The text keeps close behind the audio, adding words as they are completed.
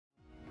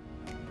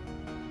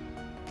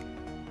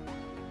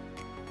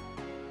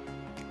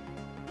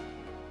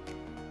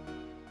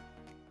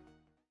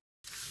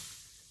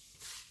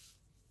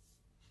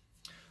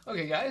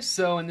Okay guys,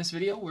 so in this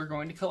video we're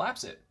going to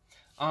collapse it.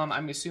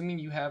 I'm assuming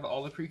you have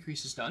all the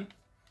pre-creases done.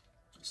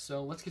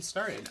 So let's get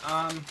started.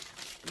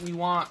 We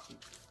want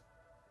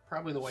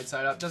probably the white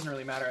side up, doesn't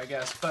really matter I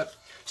guess. But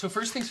so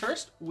first things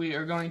first, we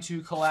are going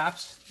to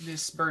collapse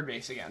this bird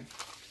base again.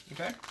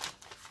 Okay?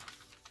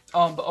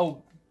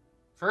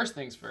 First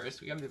things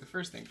first, we gotta do the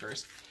first thing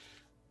first.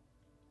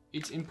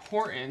 It's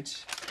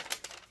important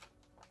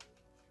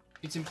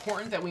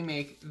that we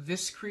make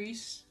this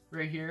crease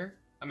right here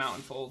a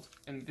mountain fold,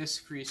 and this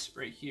crease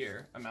right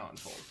here a mountain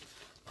fold.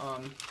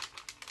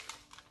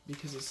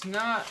 Because it's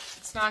not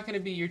going to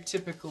be your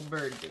typical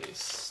bird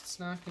base. It's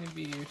not going to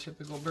be your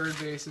typical bird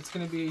base. It's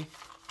going to be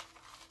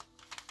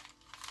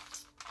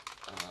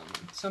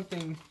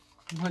something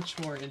much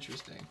more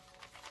interesting.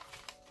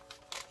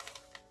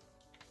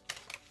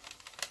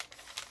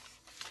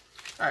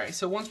 All right.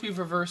 So once we've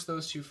reversed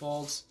those two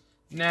folds,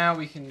 now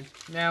we can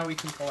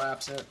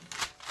collapse it.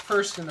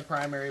 First in the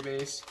primary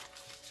base.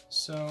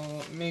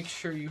 So make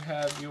sure you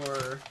have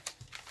your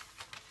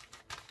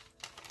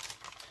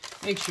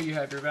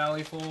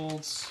valley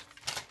folds,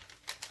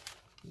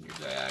 your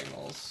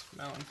diagonals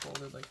mountain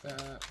folded like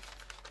that.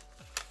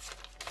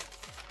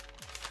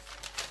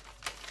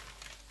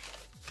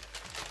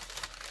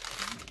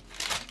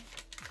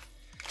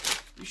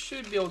 You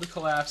should be able to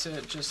collapse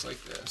it just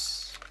like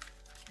this.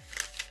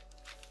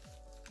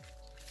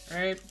 All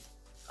right.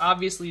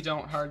 Obviously,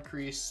 don't hard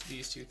crease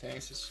these two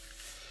things.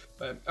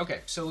 But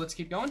okay, so let's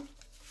keep going.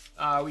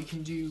 We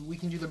can do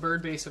the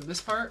bird base of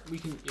this part. So we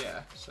can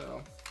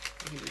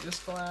do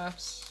this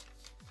collapse.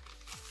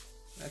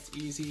 That's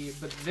easy.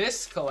 But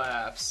this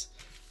collapse,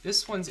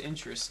 this one's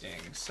interesting.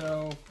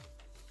 So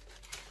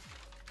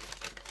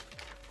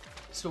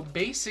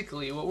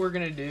basically what we're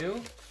gonna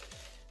do,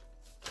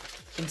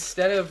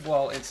 instead of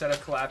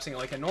collapsing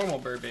like a normal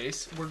bird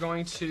base, we're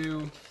gonna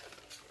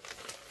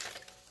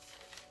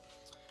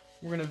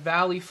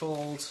valley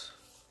fold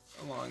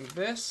along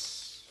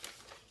this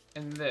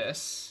and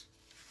this,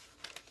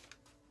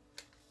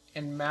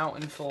 and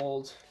mountain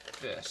fold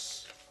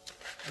this.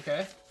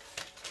 Okay?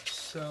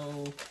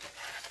 So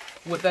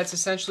what that's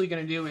essentially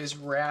going to do is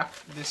wrap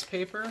this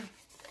paper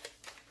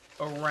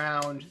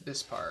around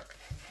this part.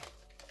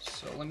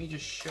 So let me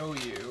just show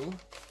you.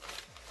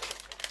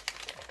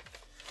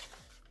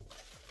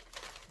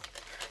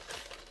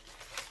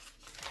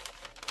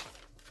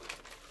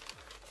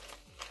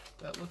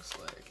 That looks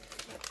like.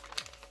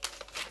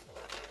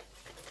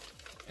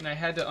 And I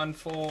had to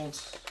unfold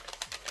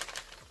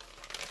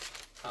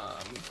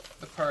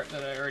the part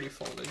that I already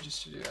folded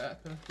just to do that.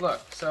 Look,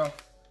 so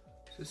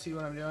see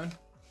what I'm doing?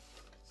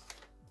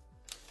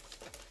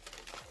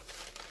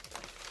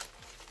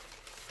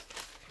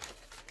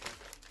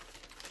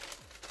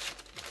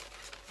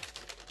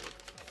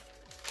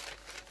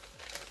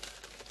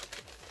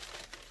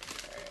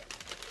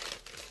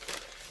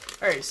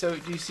 Alright, so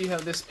do you see how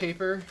this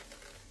paper,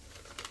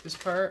 this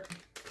part,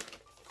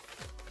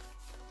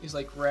 is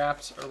like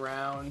wrapped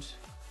around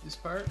this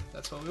part?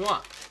 That's what we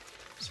want.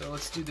 So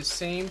let's do the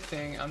same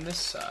thing on this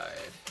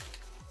side.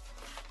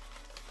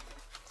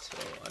 So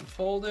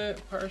unfold it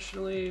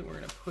partially. We're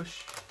gonna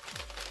push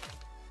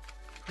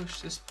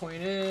this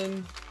point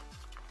in.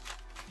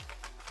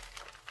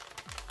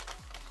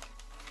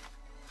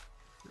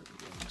 We're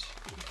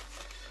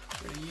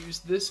gonna use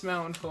this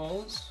mountain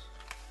folds.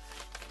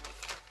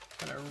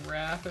 Gonna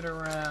wrap it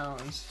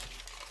around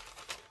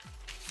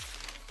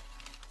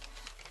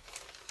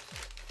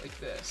like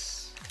this.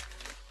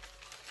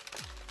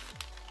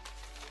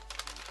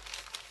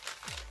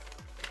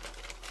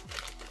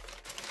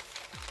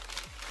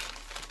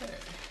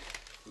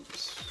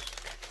 Oops.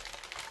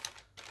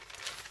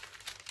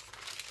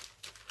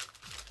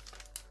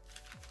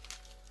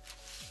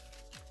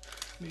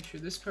 Make sure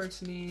this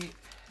part's neat.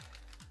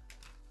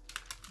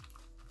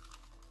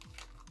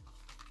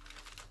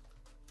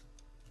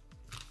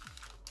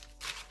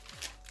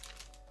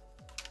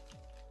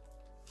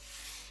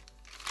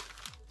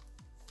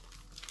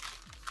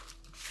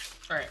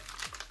 All right.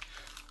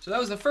 So that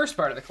was the first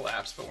part of the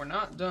collapse, but we're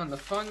not done. The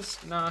fun's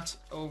not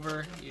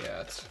over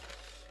yet.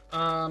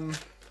 I'm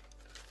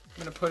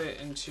gonna put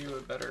it into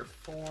a better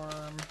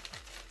form,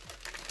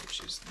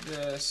 which is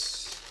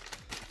this.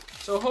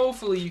 So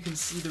hopefully you can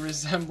see the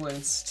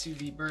resemblance to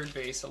the bird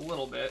base a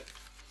little bit,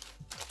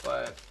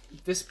 but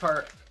this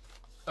part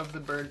of the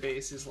bird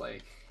base is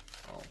like,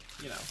 well,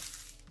 you know.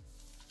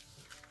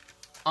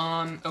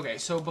 Okay,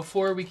 so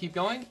before we keep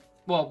going,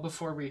 well,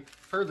 before we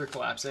further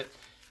collapse it,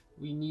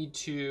 we need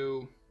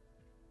to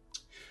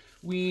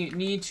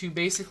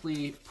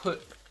basically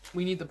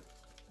we need the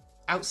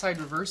outside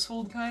reverse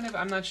fold, kind of.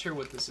 I'm not sure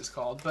what this is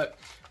called, but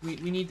we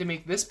need to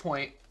make this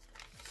point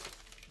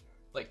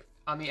like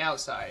on the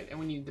outside, and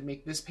we need to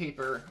make this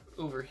paper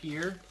over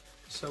here.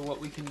 So what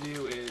we can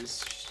do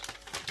is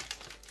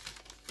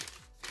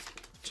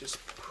just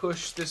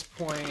push this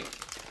point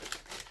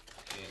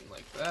in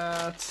like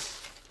that.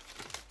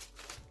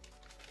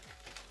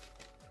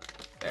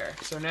 There.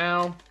 So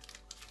now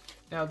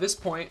this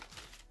point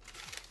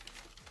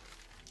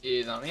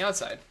is on the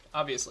outside,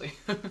 obviously.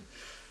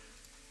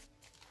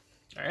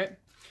 All All right.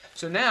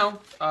 So now,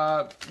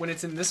 when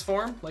it's in this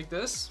form, like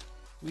this,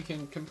 we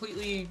can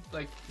completely,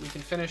 we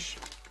can finish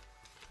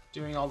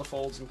doing all the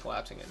folds and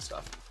collapsing it and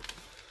stuff.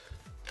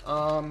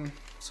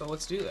 So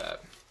let's do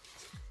that.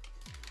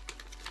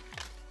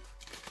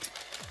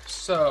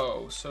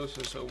 So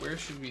where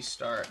should we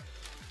start?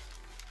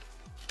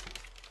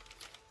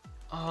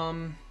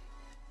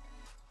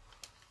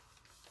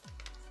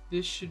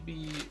 This should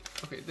be,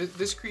 okay,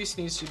 this crease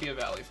needs to be a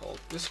valley fold.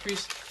 This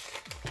crease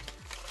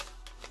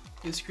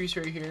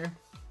right here,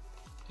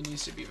 it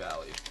needs to be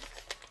valley.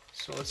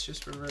 So let's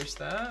just reverse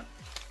that.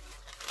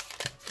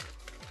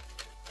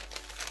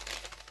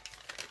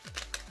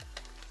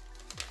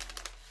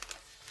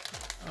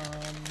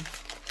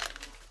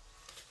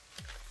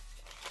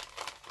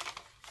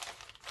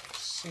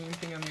 Same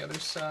thing on the other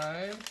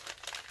side.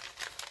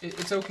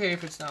 It's okay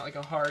if it's not like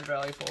a hard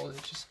valley fold.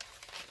 It's just,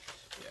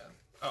 yeah.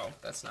 Oh,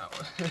 that's not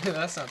what,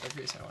 that's not the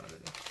crease I wanted to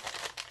do.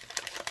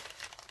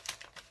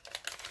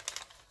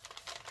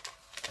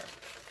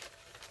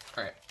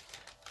 All right.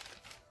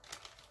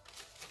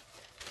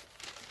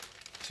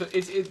 So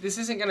this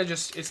isn't gonna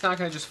just, it's not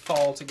gonna just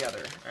fall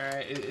together. All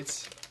right.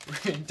 It's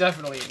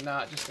definitely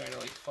not just going to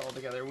like fall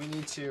together. We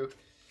need to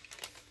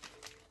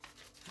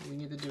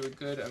do a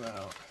good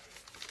amount.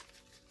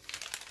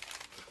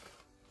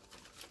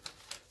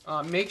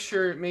 Make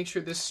sure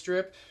this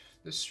strip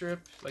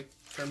like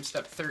from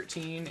step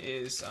 13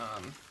 is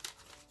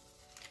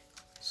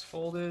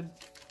folded.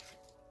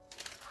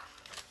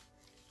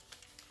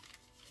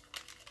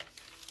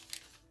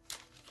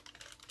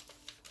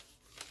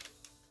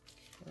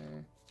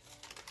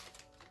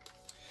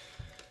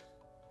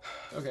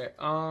 Okay.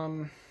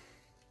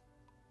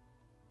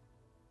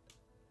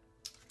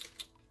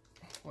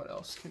 What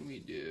else can we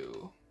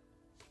do?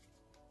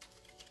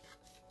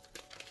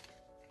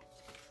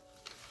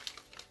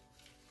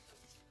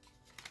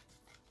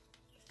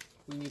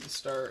 We need to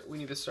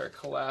start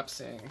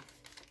collapsing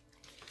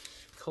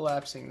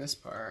this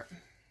part.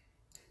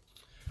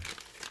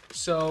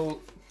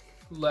 So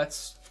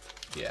let's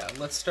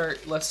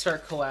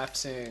start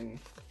collapsing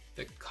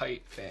the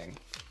kite thing.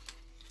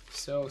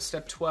 So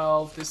step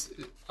 12, this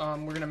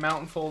we're gonna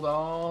mountain fold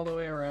all the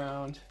way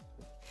around,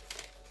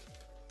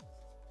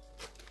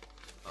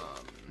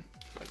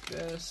 like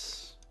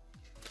this.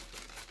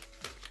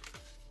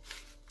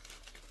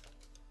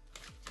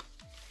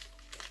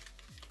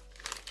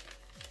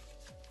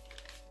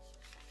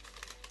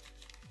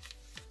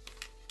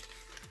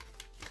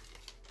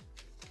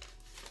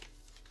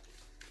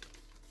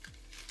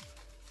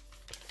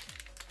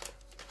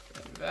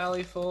 And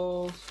valley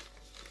fold.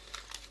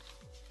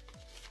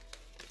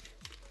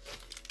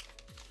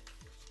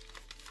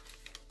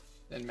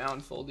 Then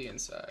mountain fold the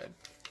inside.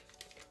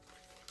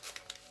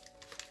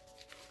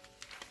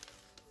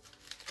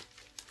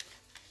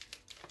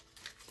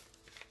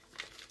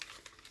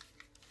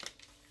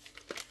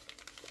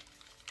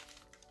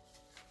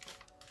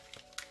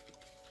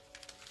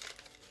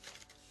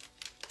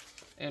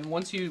 And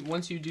once you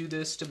do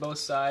this to both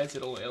sides,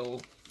 it'll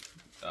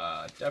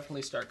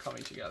definitely start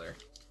coming together.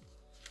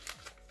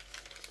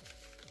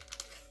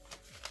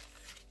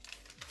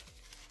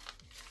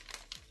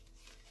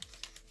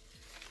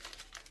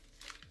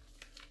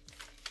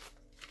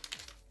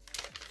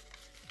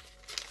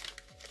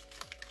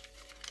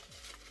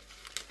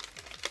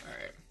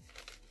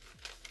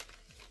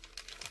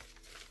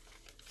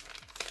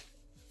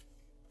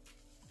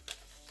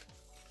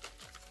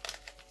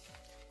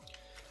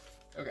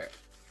 Okay,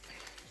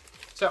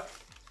 so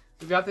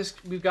we've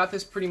got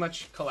this pretty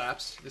much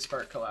collapsed. This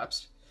part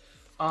collapsed.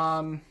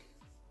 The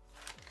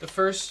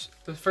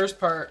first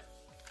part,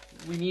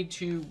 we need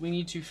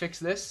to fix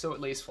this so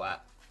it lays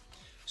flat.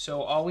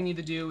 So all we need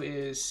to do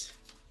is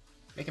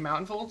make a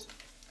mountain fold,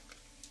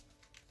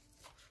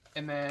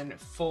 and then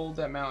fold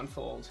that mountain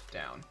fold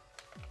down.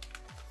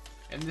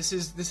 And this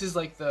is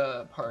like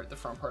the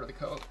front part of the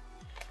coat.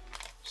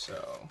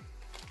 So.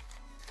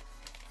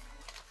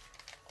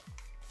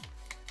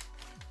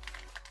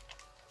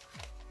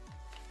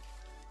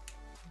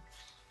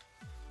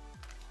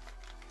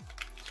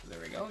 There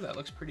we go, that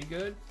looks pretty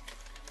good.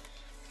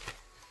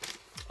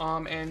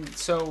 And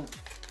so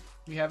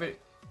we have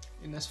it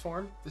in this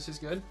form. This is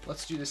good.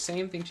 Let's do the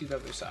same thing to the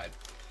other side.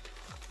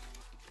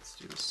 Let's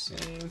do the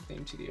same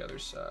thing to the other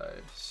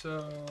side.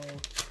 So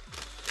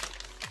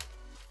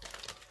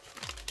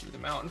do the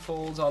mountain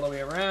folds all the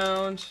way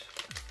around.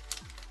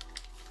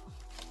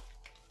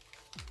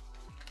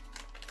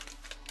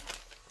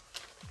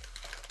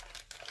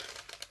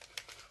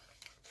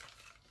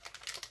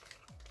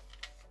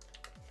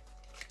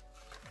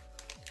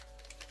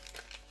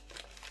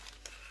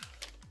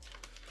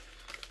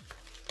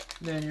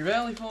 Then your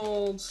valley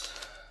folds.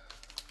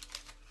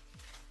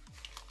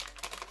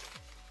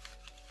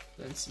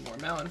 Then some more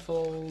mountain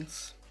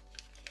folds.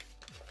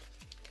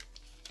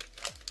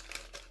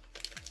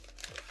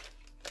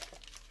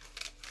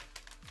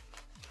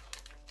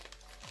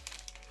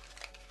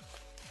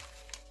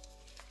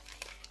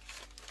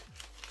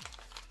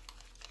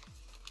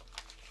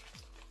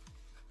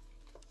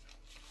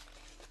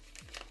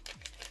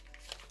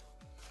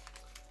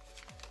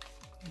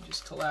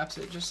 collapse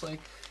it just like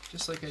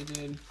I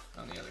did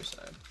on the other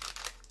side.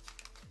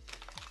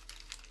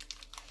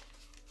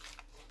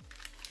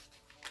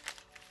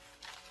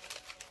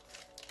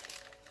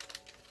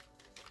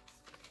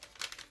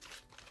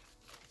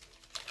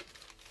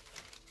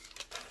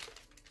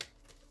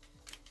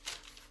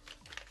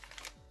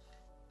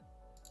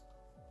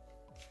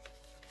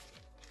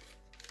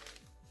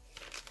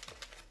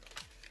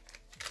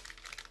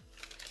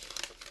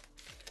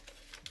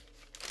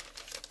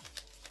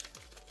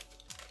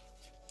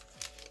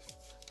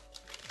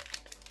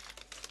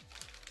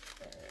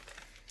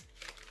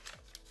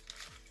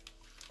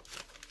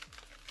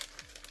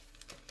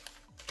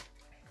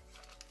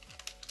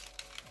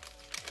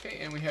 Okay,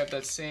 and we have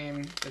that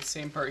same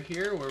part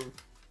here where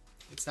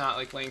it's not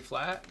like laying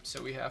flat,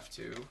 so we have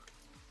to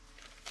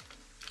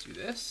do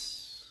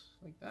this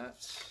like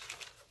that.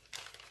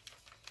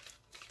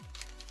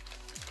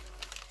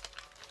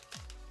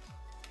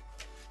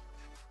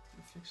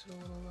 Fix it a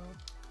little though.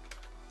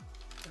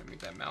 Gonna make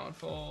that mount and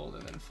fold,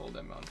 and then fold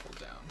that mount and fold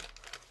down.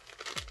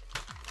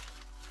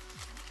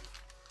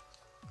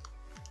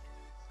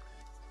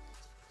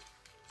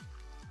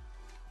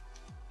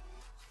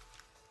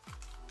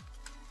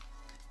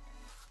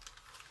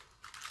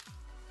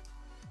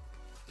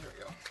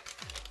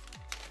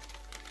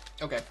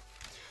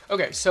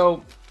 Okay,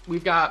 so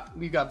we've got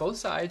both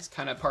sides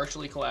kind of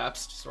partially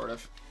collapsed, sort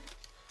of.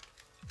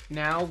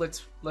 Now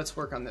let's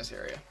work on this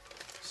area.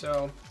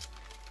 So,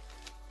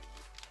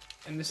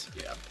 and this,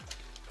 yeah.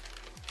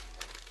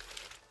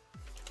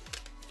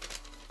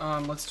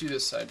 Let's do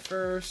this side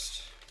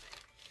first.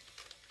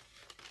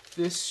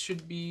 This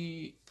should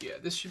be, yeah,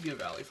 this should be a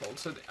valley fold.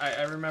 So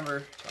I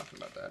remember talking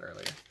about that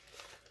earlier.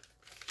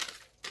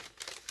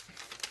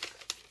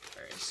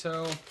 All right,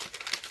 so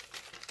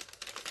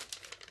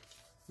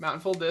mountain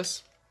fold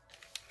this,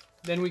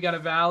 then we got to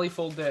valley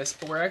fold this,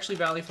 but we're actually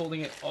valley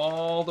folding it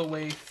all the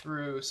way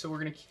through. So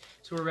we're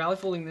valley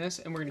folding this,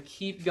 and we're gonna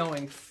keep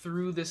going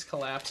through this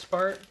collapsed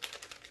part,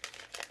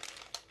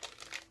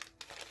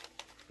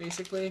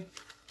 basically.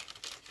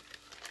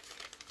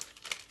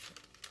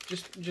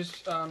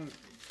 Just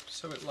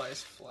so it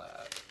lies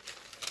flat.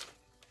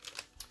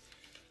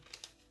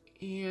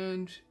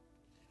 And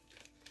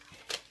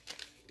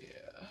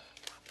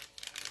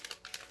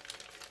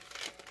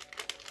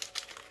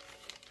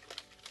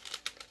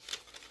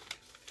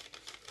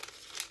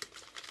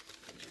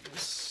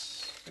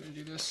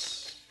do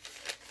this,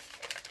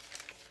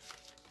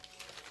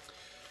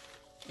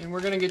 and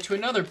we're gonna get to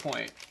another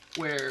point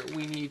where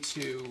we need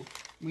to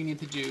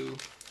do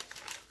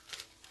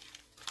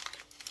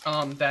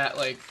that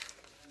like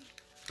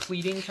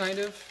pleating kind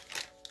of.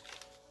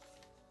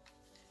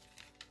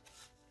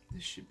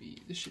 This should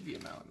be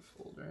a mountain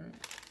fold, right?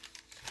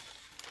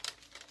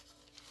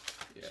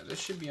 Yeah, this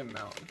should be a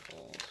mountain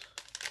fold.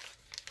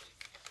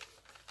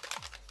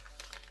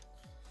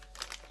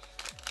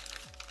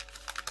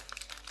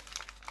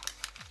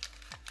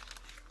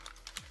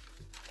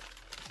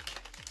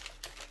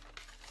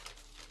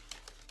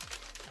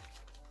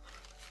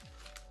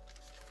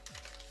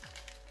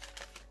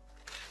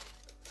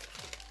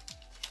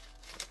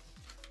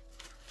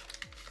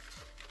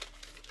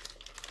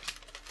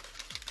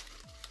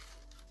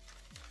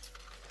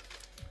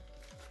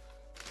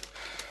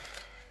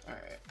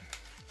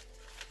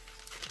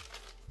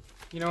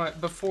 You know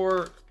what,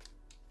 before...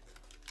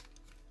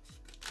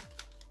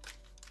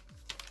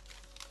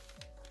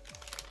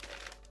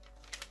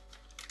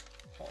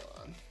 Hold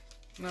on.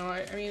 No,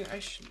 I mean,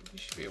 we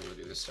should be able to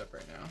do this step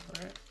right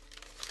now, right?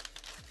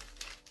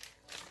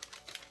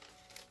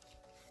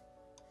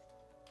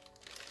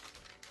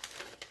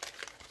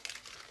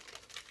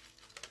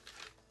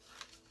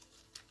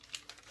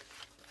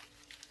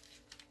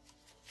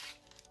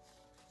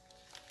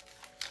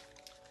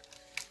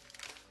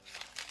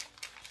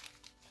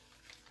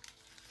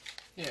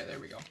 Yeah, there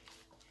we go.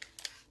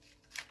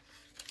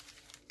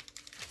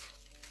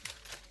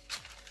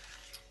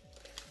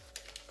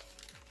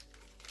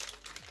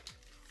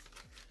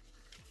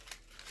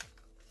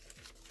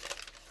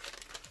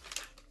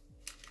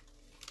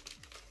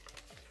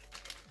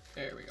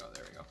 There we go,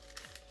 there we go.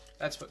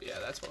 That's what, yeah,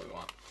 that's what we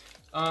want.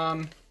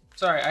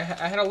 Sorry, I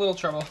had a little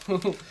trouble, a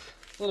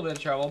little bit of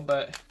trouble,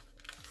 but,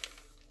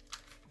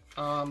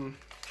 I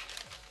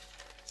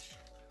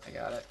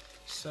got it.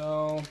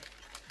 So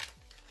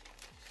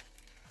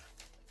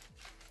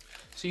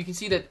you can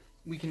see that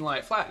we can lie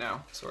it flat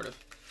now, sort of.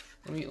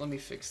 Let me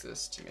fix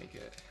this to make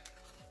it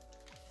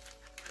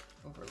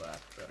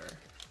overlap better.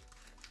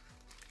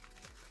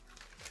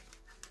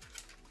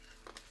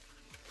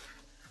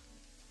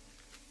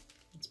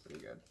 That's pretty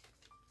good.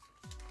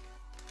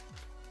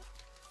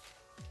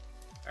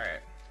 All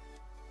right.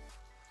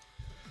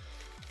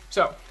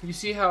 So you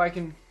see how I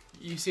can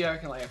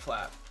lay it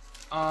flat.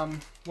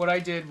 What I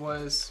did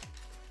was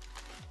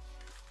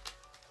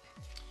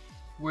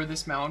where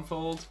this mound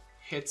fold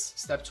hits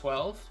step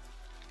 12,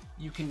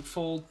 you can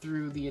fold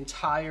through the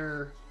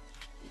entire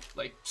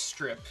like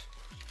strip,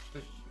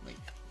 like,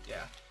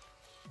 yeah.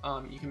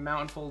 You can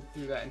mount and fold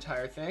through that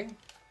entire thing,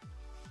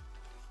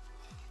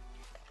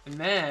 and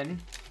then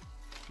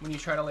when you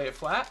try to lay it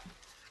flat,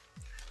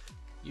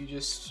 you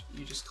just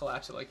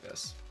collapse it like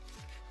this.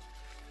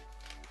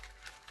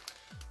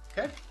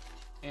 Okay,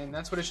 and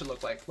that's what it should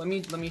look like. Let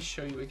me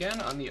show you again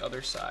on the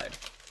other side.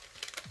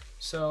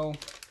 So,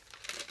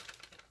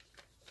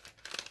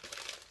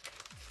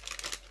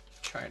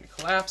 trying to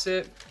collapse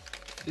it.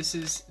 This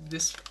is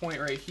this point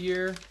right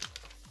here.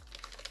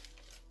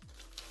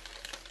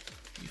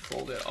 You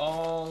fold it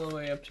all the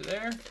way up to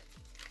there.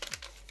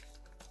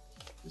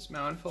 This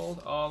mountain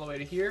fold all the way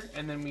to here,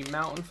 and then we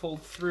mountain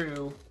fold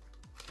through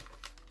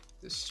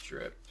this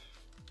strip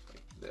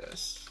like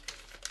this.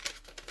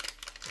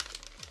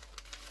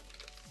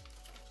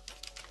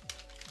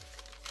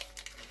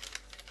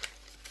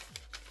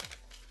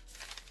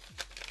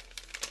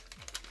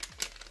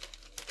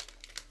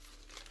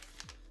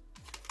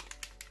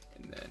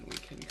 And then we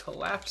can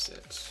collapse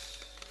it.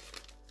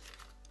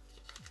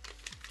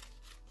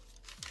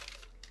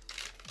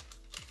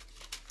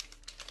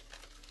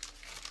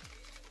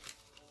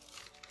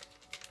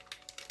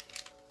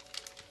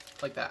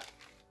 Like that.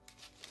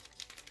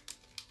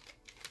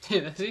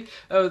 Yeah, see?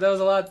 Oh, that was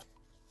a lot.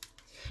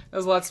 That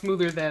was a lot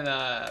smoother than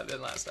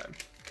last time.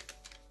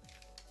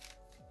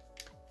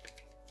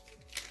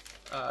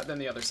 Than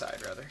the other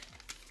side, rather.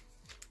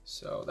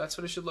 So that's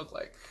what it should look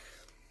like.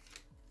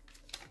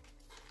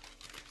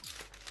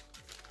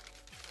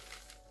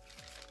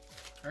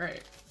 All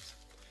right.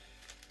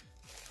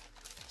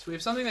 So we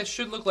have something that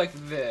should look like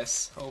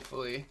this,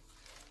 hopefully.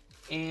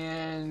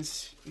 And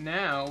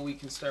now we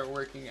can start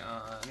working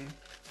on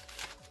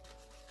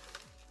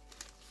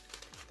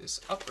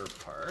this upper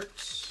part.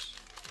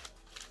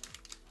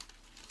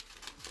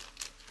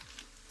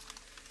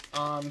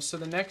 So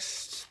the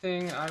next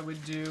thing I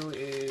would do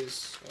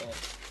is, well,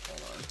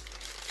 hold on.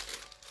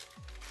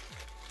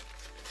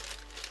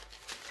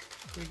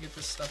 Let me get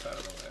this stuff out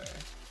of the way.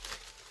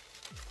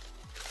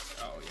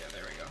 Oh yeah,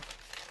 there we go.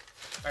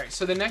 All right,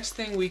 so the next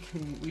thing we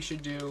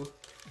should do,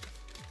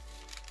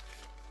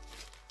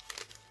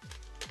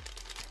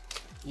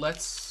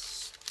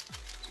 let's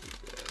do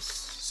this.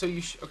 So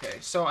okay,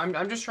 so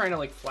I'm just trying to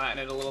like flatten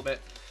it a little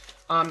bit.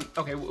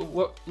 Okay,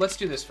 let's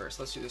do this first.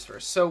 Let's do this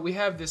first. So we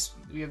have this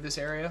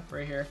area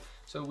right here.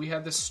 So we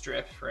have this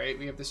strip, right?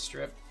 We have this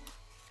strip.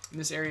 In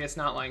this area, it's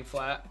not lying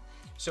flat.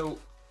 So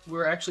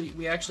we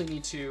actually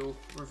need to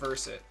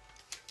reverse it.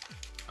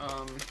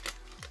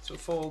 So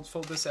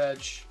fold this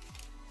edge.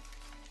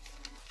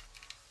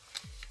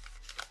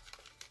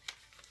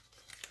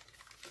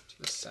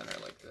 To the center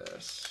like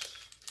this.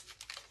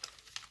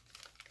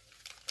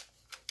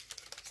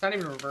 It's not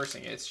even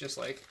reversing it. It's just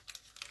like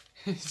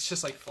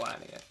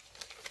flattening it.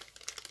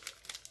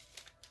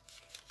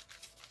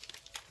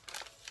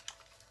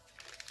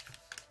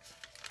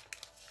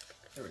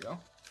 There we go.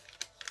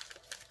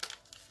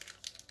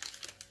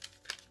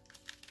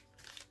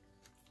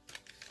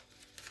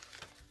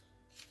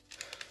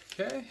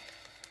 Okay.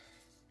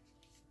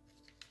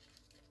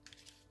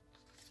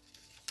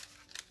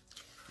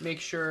 Make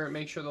sure the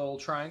little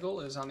triangle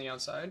is on the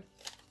outside.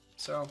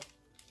 So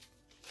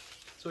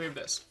we have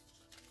this.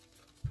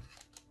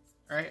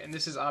 All right, and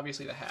this is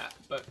obviously the hat,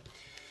 but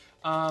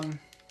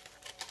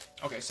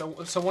okay. So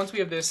once we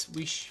have this,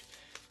 we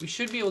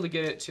should be able to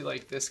get it to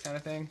like this kind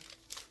of thing.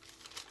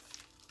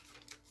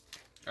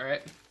 All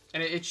right,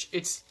 and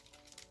it's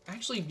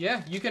actually,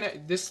 yeah, you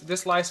can,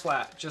 this lies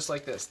flat just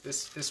like this.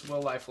 This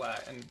will lie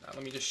flat, and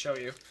let me just show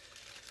you.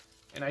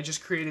 And I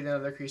just created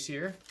another crease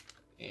here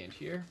and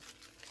here.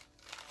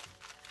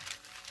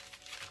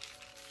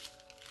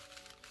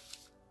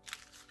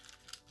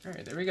 All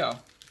right, there we go.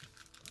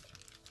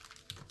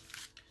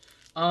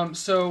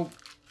 So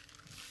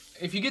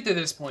if you get to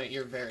this point,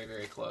 you're very,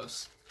 very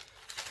close.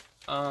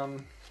 But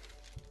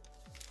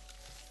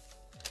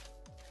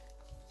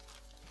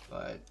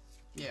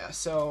yeah,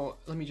 so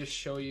let me just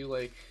show you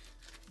like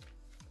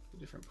the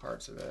different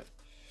parts of it.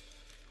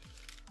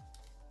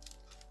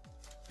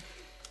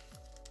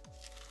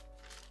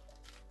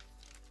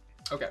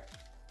 Okay.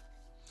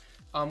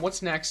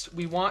 What's next?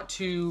 We want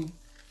to,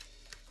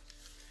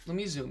 let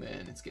me zoom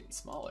in, it's getting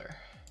smaller.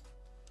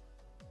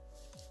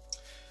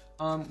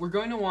 We're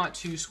going to want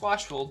to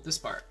squash fold this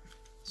part.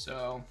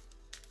 So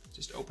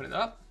just open it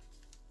up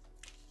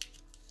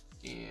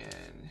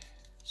and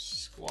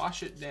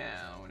squash it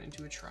down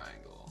into a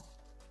triangle.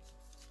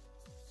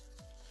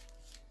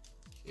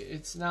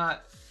 It's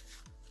not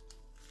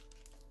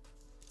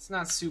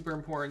super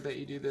important that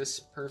you do this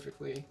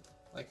perfectly.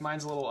 Like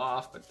mine's a little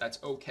off, but that's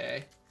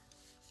okay.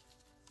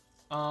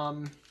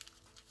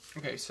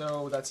 Okay,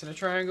 so that's in a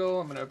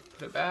triangle. I'm gonna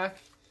put it back,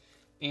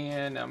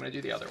 and I'm gonna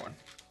do the other one.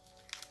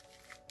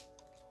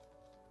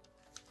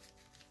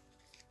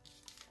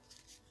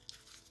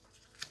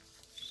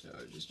 So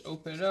just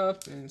open it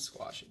up and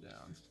squash it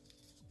down.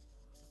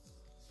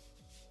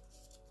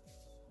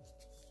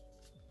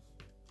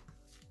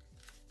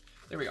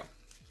 There we go.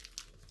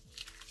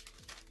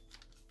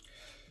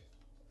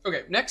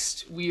 Okay,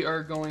 next we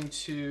are going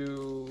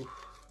to,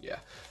 yeah.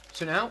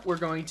 So now we're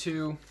gonna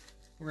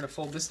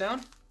fold this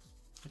down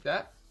like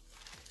that,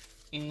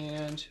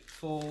 and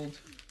fold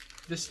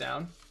this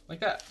down like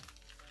that.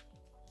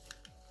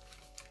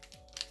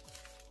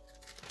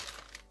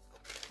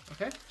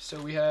 Okay,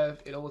 so we have,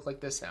 it'll look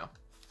like this now.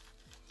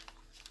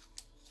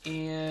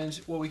 And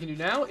what we can do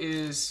now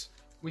is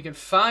we can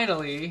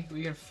finally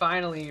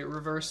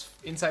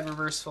inside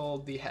reverse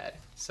fold the head.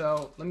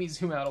 So let me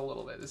zoom out a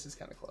little bit. This is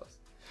kind of close.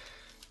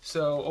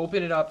 So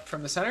open it up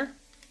from the center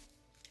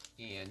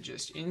and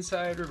just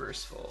inside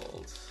reverse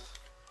fold.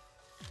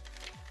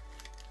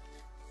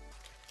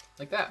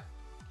 Like that.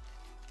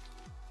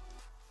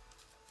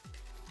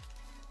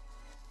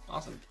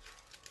 Awesome.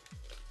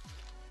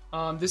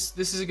 This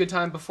is a good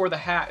time before the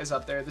hat is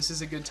up there. This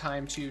is a good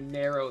time to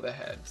narrow the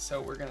head.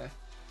 So we're gonna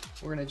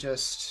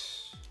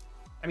just,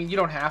 I mean, you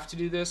don't have to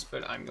do this,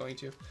 but I'm going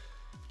to.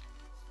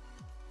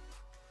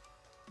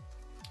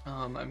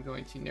 I'm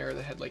going to narrow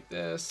the head like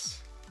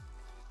this.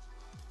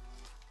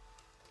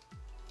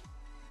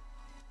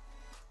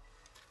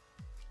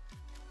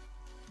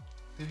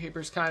 The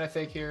paper's kind of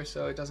thick here,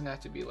 so it doesn't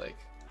have to be like,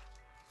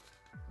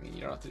 I mean,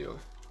 you don't have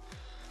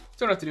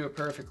to do it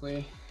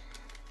perfectly,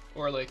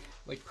 or like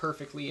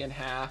perfectly in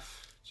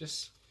half.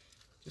 Just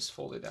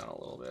fold it down a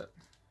little bit,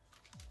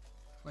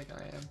 like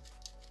I am.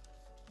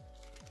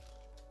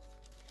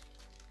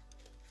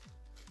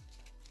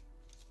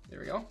 There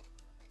we go.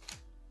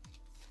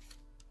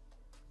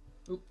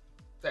 Oop,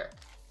 there,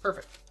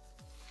 perfect.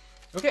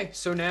 Okay,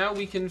 so now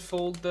we can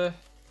fold the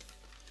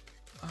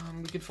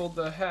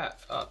hat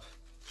up.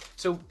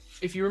 So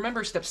if you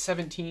remember step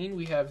 17,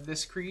 we have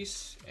this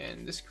crease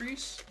and this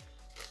crease.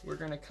 We're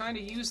gonna kind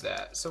of use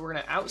that. So we're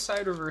gonna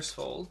outside reverse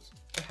fold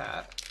the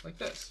hat like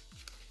this,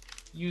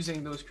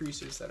 using those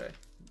creases that are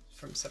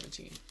from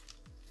 17.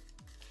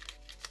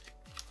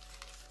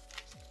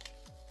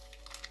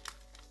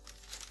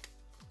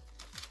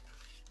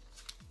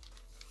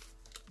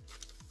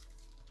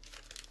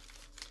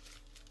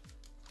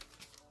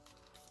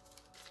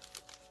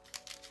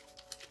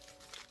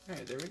 All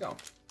right, there we go.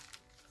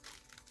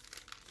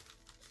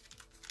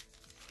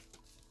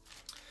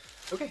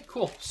 Okay,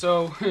 cool.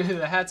 So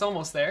the hat's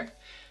almost there.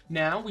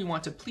 Now we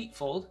want to pleat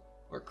fold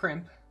or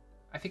crimp.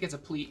 I think it's a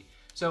pleat.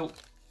 So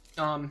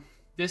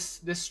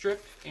this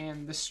strip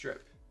and this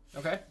strip.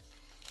 Okay.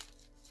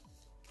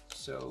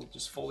 So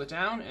just fold it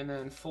down and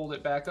then fold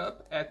it back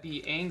up at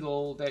the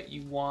angle that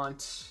you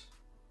want.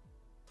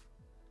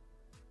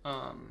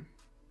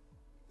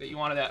 That you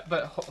wanted that.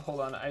 But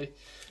hold on.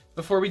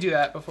 Before we do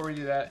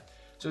that.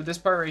 So this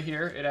part right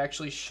here, it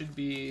actually should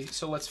be.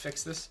 So let's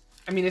fix this.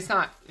 I mean, it's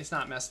not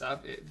messed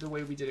up. The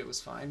way we did it was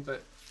fine,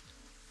 but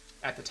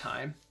at the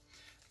time.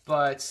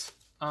 But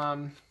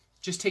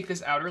just take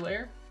this outer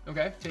layer,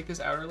 okay? Take this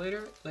outer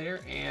layer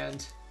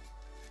and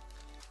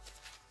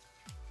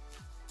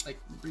like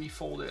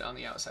refold it on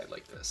the outside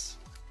like this,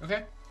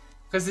 okay?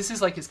 Because this is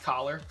like his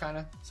collar, kind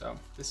of. So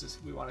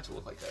we want it to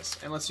look like this.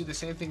 And let's do the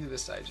same thing to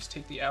this side. Just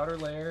take the outer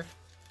layer.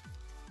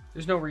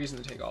 There's no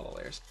reason to take all the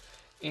layers,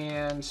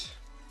 and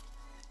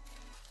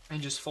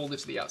just fold it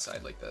to the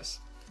outside like this.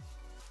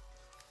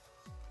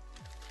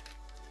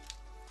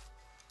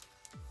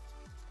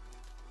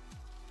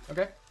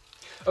 Okay.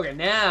 Okay,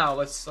 now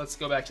let's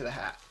go back to the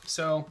hat.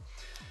 So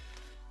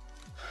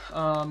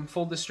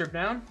fold this strip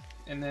down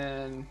and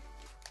then,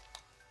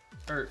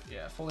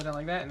 fold it down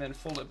like that and then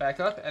fold it back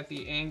up at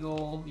the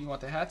angle you want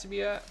the hat to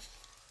be at.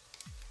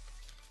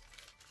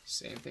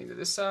 Same thing to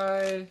this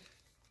side.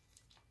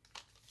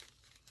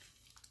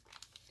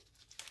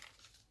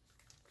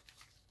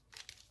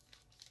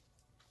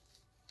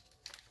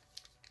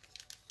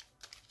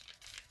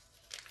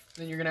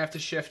 Then you're gonna have to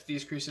shift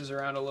these creases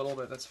around a little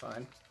bit, that's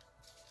fine.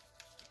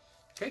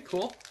 Okay,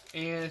 cool.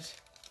 And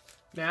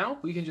now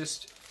we can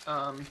just,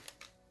 so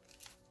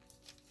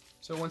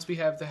once we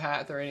have the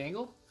hat at the right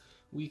angle,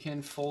 we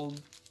can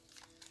fold,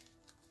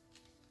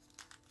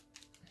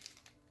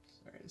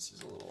 sorry, this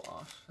is a little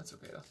off. That's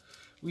okay though.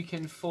 We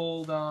can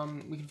fold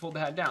the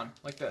hat down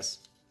like this.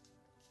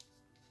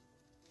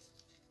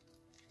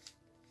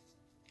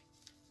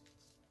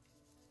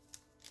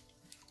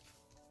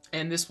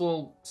 And this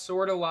will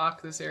sort of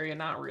lock this area,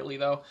 not really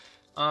though.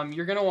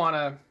 You're gonna want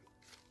to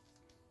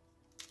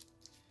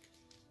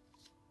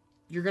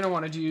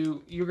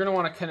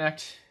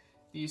connect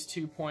these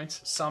 2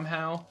 points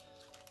somehow.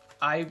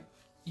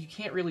 You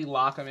can't really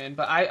lock them in,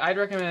 but I'd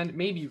recommend,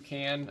 maybe you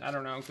can, I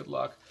don't know, good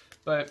luck,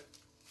 but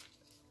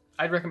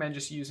I'd recommend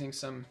just using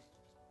some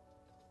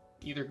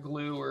either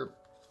glue or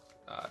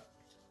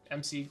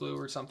MC glue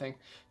or something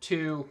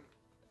to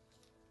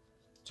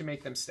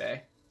make them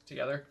stay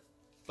together.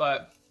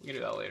 But we can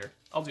do that later.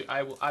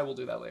 I will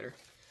do that later.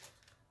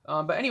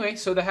 But anyway,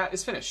 so the hat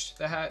is finished.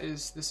 The hat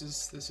is, this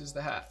is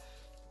the hat.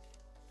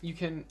 You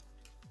can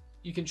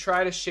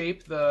try to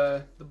shape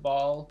the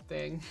ball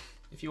thing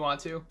if you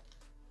want to,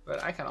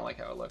 but I kind of like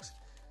how it looks.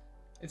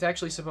 It's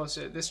actually supposed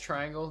to, this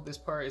triangle, this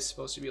part is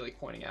supposed to be like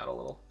pointing out a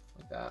little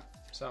like that.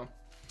 So,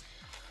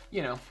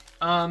 you know,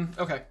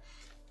 okay.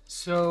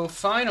 So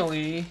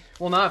finally,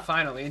 well, not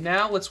finally,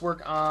 now let's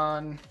work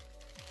on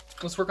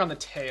the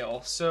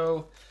tail.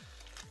 So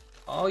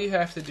all you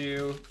have to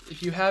do,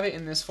 if you have it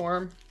in this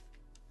form,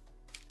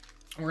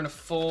 we're gonna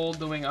fold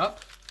the wing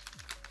up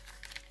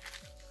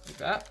like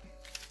that,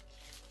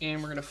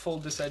 and we're gonna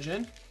fold this edge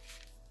in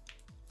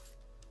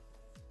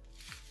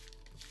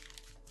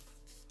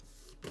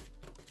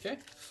Okay,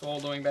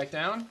 fold the wing back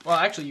down. Well,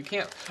 actually, you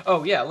can't.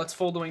 Oh, yeah, let's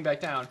fold the wing back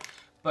down.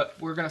 But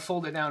we're going to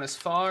fold it down as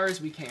far as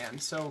we can.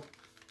 So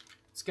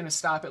it's going to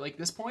stop at like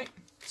this point.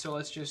 So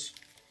let's just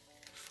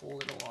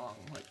fold it along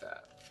like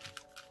that.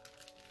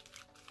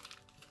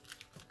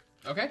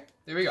 Okay,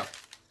 there we go.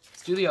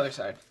 Let's do the other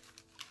side.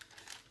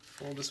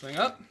 Fold this wing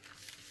up.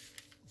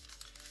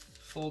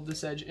 Fold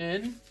this edge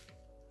in.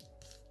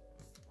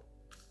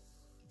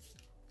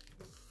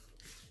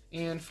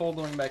 And fold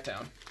the wing back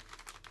down.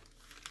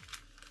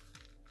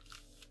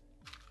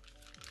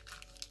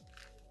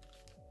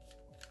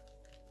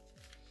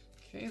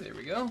 Okay, there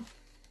we go. All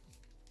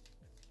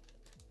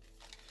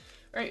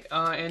right,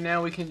 and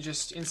now we can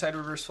just inside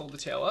reverse fold the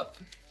tail up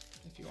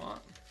if you want,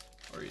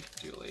 or you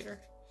can do it later.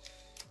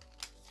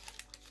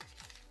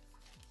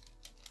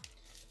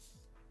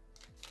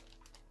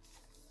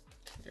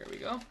 There we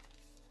go. All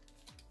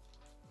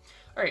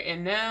right,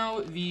 and now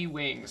the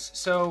wings.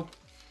 So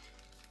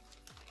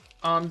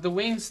the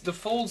wings, the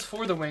folds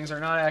for the wings are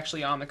not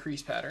actually on the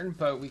crease pattern,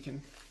 but we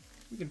can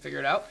figure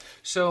it out.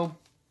 So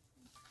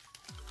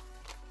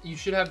you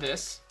should have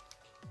this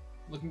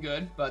looking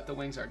good, but the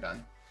wings aren't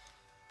done.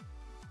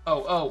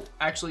 Oh,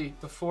 actually,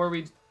 before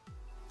we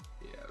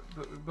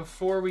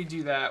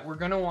do that, we're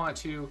gonna want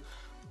to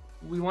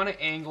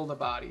angle the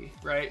body,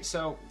 right?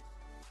 So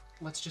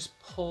let's just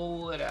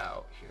pull it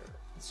out here.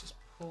 Let's just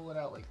pull it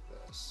out like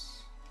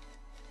this.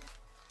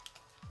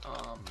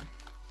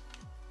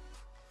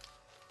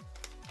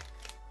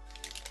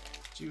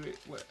 Do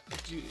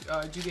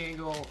the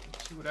angle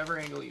to whatever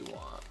angle you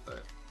want,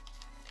 but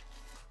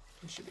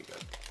it should be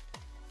good.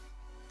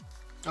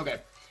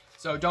 Okay,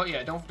 so don't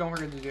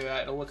forget to do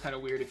that. It'll look kind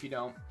of weird if you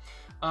don't.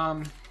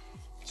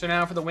 So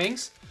now for the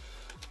wings.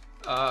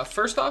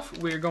 First off,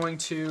 we're gonna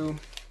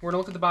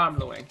look at the bottom of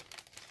the wing,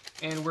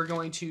 and we're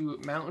going to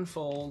mountain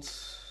fold.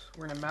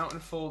 We're gonna mountain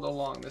fold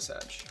along this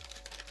edge,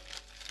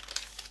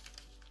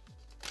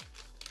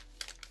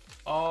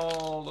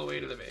 all the way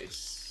to the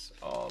base,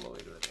 all the way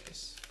to the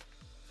base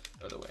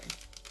of the wing.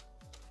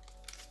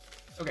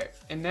 Okay,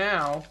 and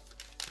now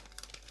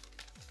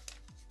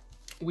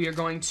we're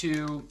gonna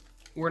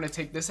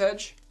take this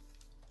edge,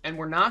 and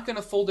we're not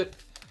gonna fold it.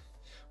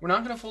 We're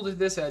not gonna fold it to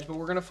this edge, but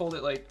we're gonna fold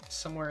it like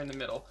somewhere in the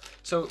middle.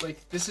 So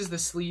like this is the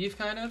sleeve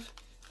kind of,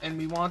 and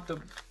we want the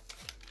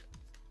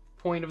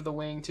point of the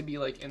wing to be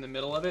like in the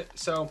middle of it.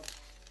 So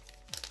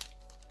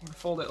we're gonna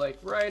fold it like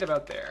right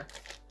about there.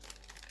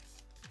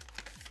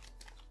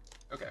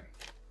 Okay,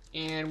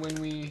 and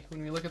when we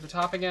look at the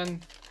top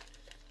again,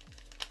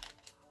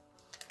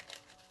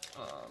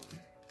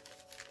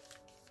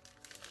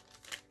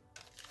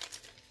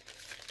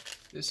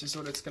 this is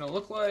what it's gonna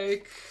look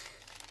like.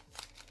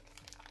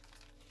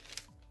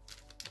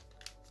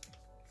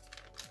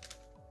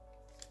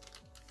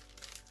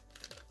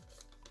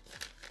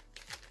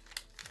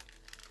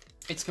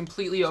 It's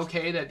completely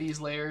okay that these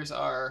layers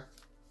are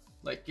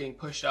like getting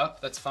pushed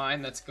up. That's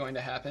fine, that's going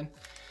to happen.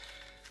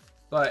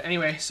 But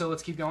anyway, so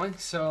let's keep going.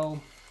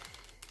 So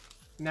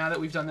now that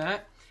we've done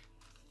that,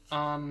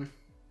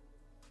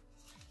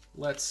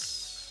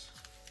 let's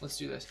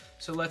do this.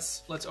 So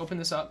let's open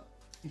this up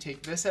and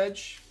take this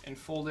edge and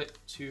fold it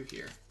to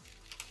here.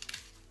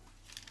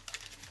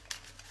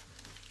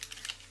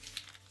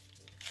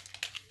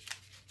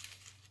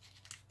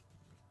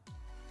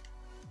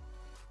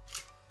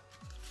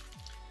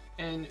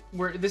 And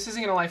this isn't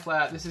gonna lie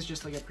flat, this is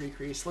just like a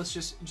pre-crease. Let's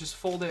just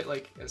fold it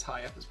like as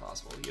high up as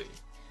possible.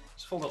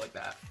 Just fold it like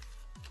that.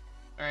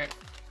 All right,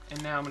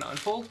 and now I'm gonna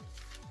unfold.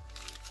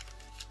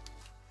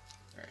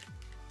 All right,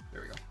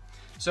 there we go.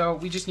 So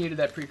we just needed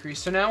that pre-crease.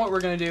 So now what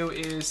we're gonna do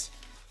is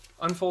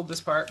unfold this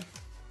part,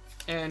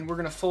 and we're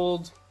gonna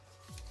fold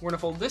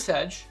this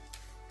edge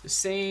the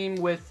same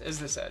width as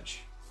this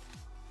edge.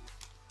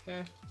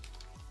 Okay,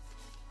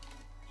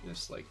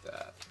 just like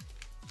that.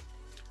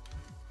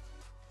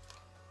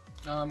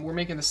 We're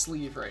making the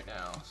sleeve right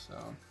now,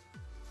 so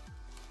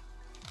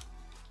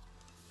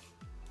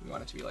we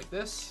want it to be like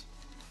this.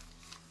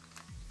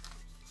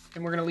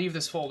 And we're gonna leave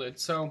this folded,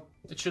 so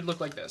it should look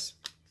like this,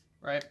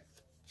 right?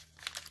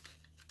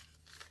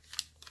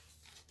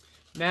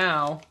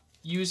 Now,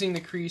 using the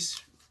crease,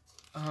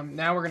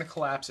 now we're gonna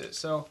collapse it.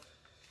 So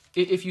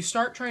if you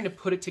start trying to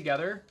put it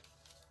together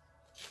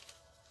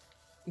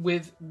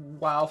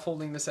while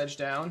folding this edge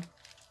down,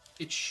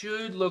 it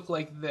should look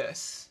like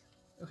this.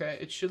 Okay,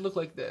 it should look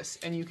like this,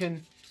 and you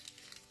can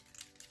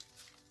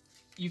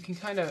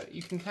kind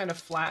of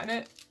flatten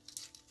it,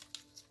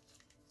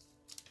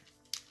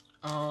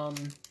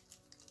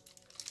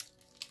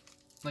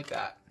 like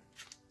that.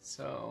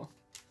 So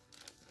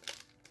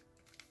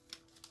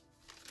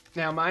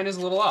now mine is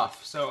a little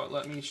off, so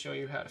let me show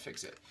you how to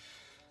fix it.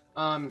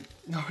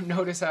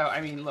 Notice how, I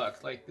mean,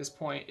 look, like this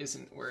point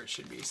isn't where it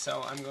should be,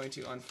 so I'm going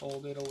to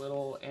unfold it a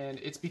little, and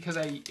it's because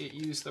it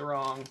used the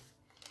wrong.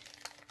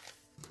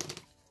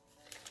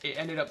 It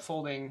ended up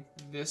folding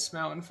this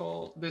valley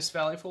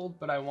fold,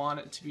 but I want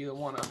it to be the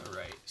one on the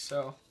right.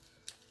 So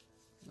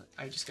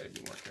I just gotta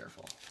be more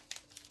careful.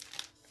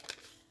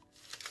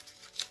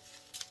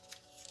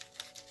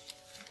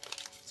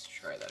 Let's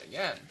try that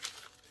again.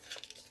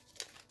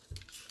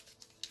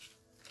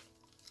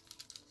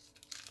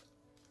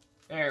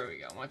 There we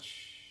go.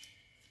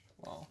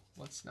 Well,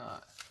 let's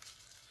not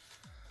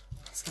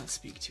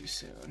speak too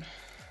soon.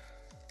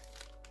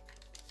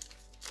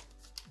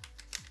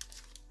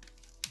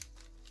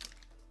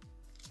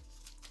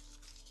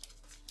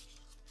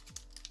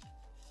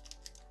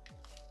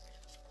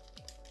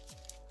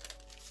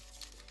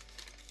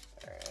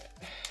 All right,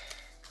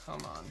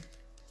 come on.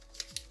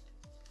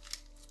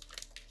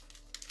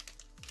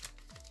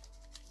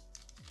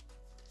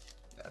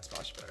 That's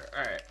much better.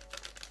 All right,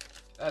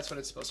 that's what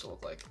it's supposed to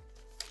look like.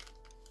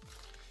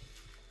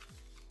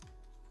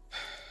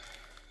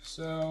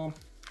 So,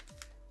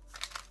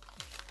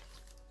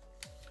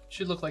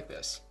 should look like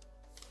this.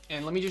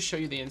 And let me just show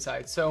you the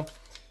inside. So,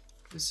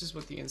 this is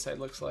what the inside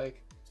looks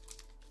like.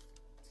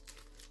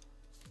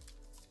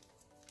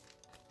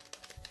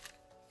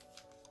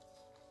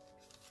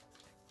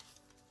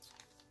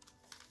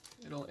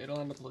 It'll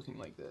end up looking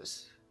like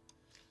this.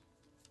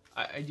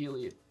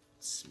 Ideally, it's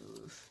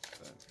smooth,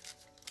 but.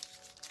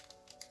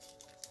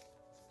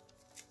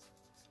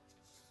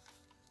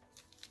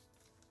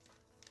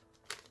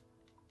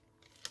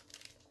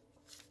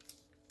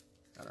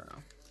 I don't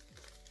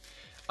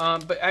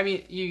know. But I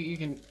mean, you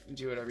can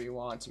do whatever you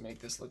want to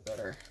make this look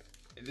better.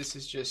 This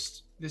is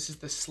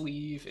the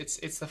sleeve.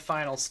 It's the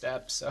final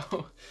step.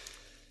 So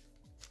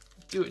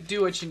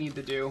do what you need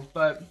to do.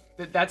 But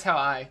that's how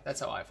I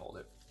fold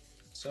it.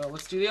 So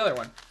let's do the other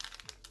one.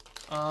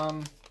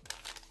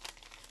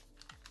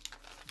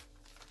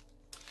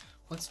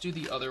 Let's do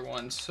the other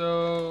one.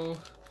 So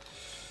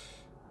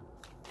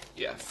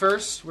yeah,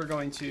 first we're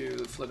going to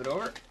flip it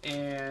over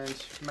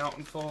and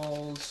mountain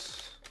folds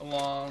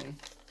along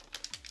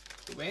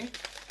the wing.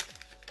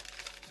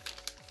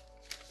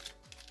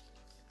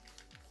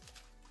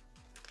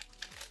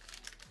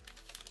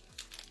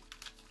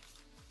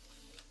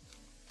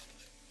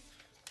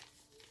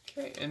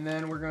 Okay, and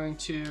then we're going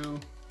to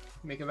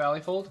make a valley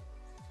fold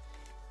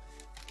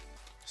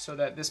so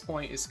that this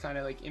point is kind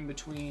of like in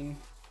between,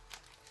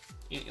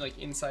 like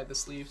inside the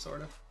sleeve,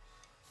 sort of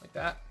like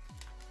that.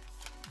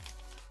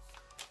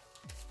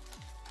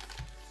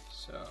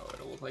 So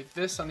it'll look like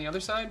this on the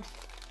other side.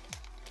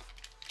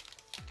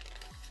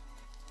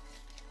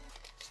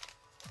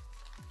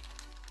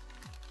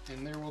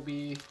 And there will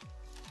be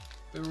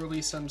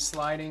some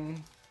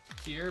sliding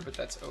here, but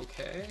that's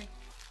okay.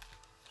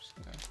 Just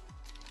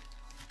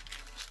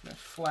gonna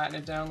flatten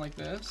it down like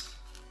this.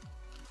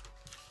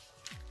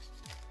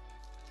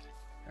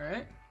 All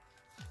right.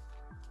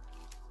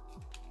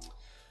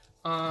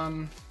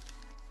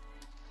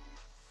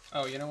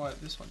 Oh, you know what?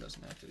 This one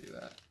doesn't have to do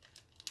that.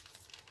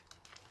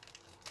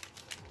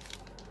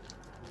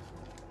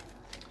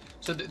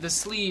 So the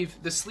sleeve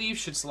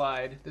should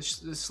slide. The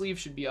sleeve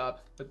should be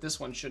up, but this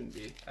one shouldn't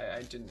be.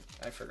 I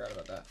forgot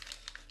about that.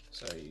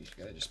 So you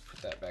gotta just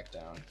put that back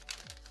down.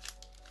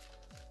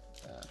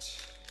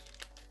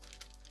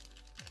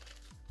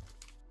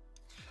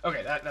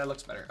 Okay, that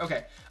looks better.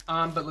 Okay,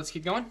 but let's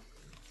keep going.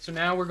 So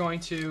now we're gonna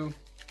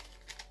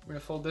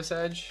fold this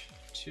edge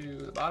to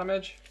the bottom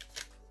edge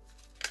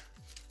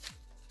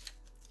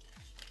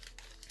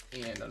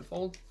and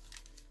unfold.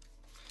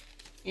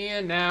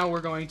 And now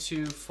we're going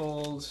to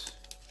fold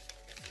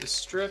the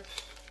strip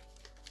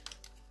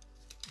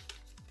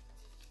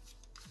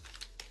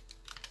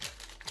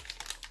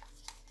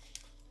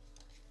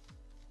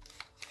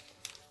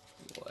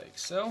like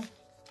so.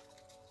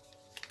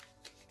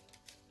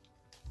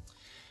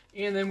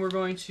 And then we're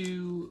going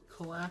to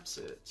collapse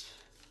it.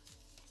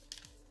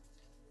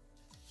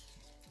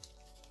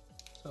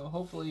 So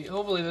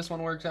hopefully this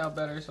one works out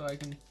better so I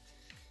can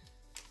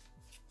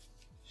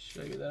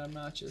show you that I'm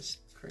not just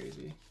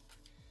crazy.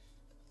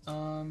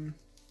 Well,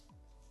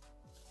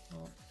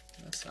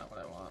 that's not what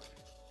I want.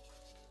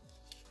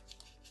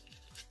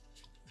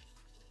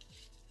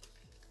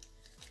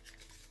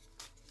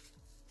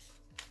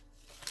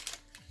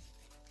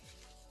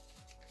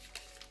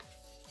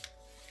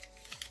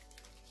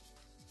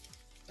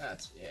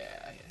 That's,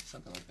 yeah,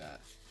 something like that.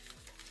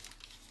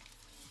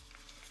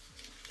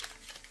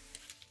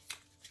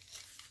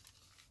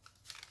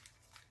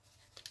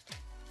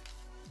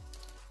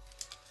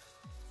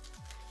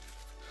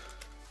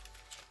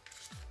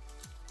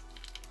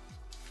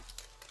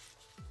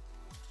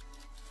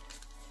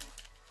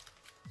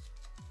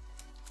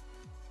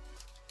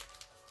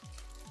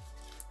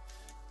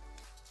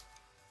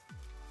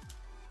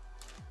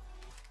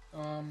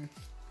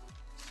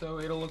 So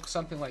it'll look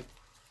something like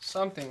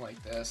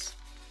this.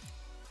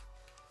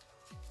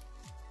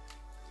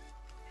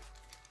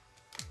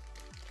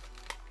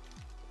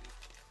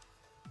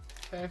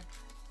 Okay.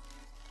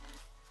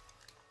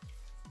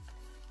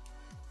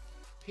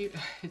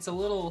 It's a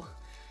little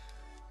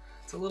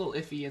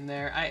iffy in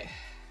there.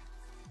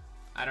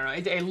 I don't know.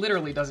 It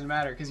literally doesn't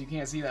matter because you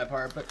can't see that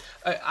part. But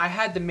I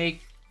had to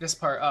make this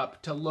part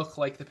up to look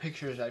like the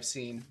pictures I've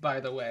seen, by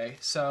the way.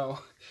 So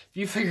if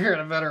you figure out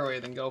a better way,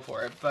 then go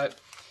for it. But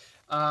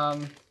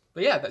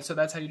yeah, so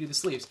that's how you do the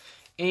sleeves.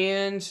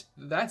 And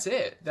that's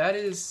it. That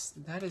is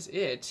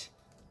it.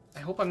 I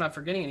hope I'm not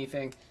forgetting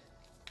anything.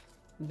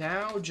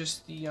 Now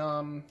just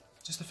the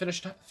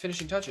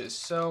finishing touches.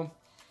 So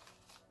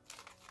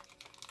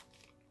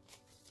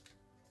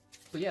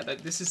yeah,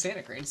 this is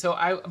Santa Crane. So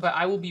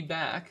I will be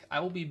back. I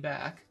will be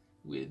back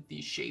with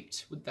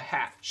the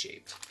hat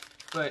shaped.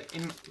 But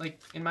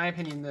in my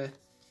opinion, the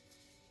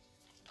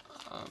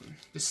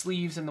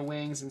sleeves and the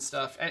wings and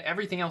stuff,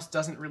 everything else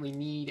doesn't really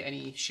need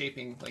any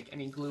shaping, like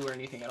any glue or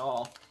anything at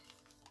all.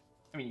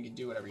 I mean, you can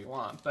do whatever you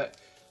want, but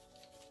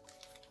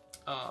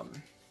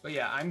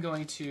yeah, I'm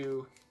going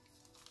to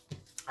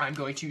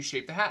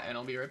shape the hat, and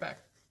I'll be right back.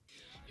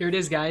 Here it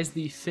is, guys,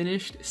 the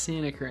finished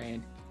Santa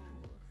Crane.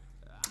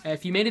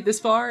 If you made it this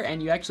far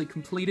and you actually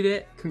completed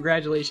it,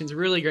 congratulations,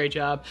 really great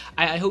job.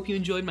 I hope you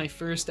enjoyed my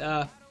first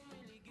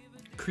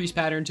crease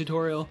pattern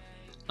tutorial.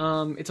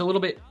 It's a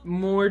little bit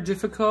more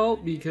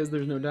difficult because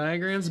there's no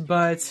diagrams,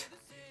 but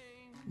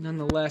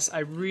nonetheless, I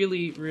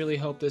really, really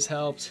hope this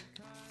helped.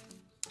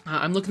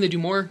 I'm looking to do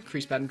more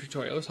crease pattern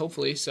tutorials,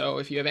 hopefully, so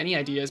if you have any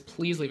ideas,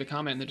 please leave a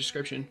comment in the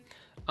description.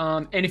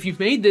 And if you've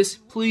made this,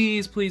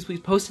 please, please,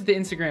 please post it to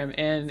Instagram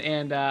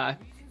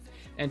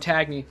and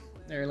tag me,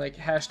 or like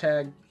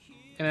hashtag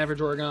an average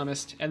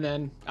origamist, and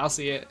then I'll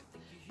see it.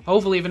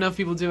 Hopefully, if enough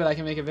people do it, I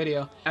can make a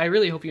video. I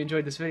really hope you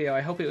enjoyed this video.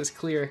 I hope it was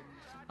clear.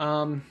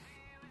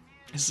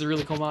 This is a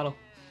really cool model.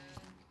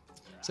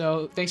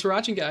 So thanks for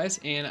watching, guys,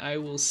 and I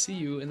will see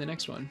you in the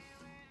next one.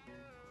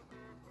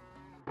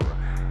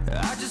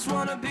 I just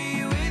wanna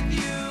be with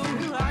you.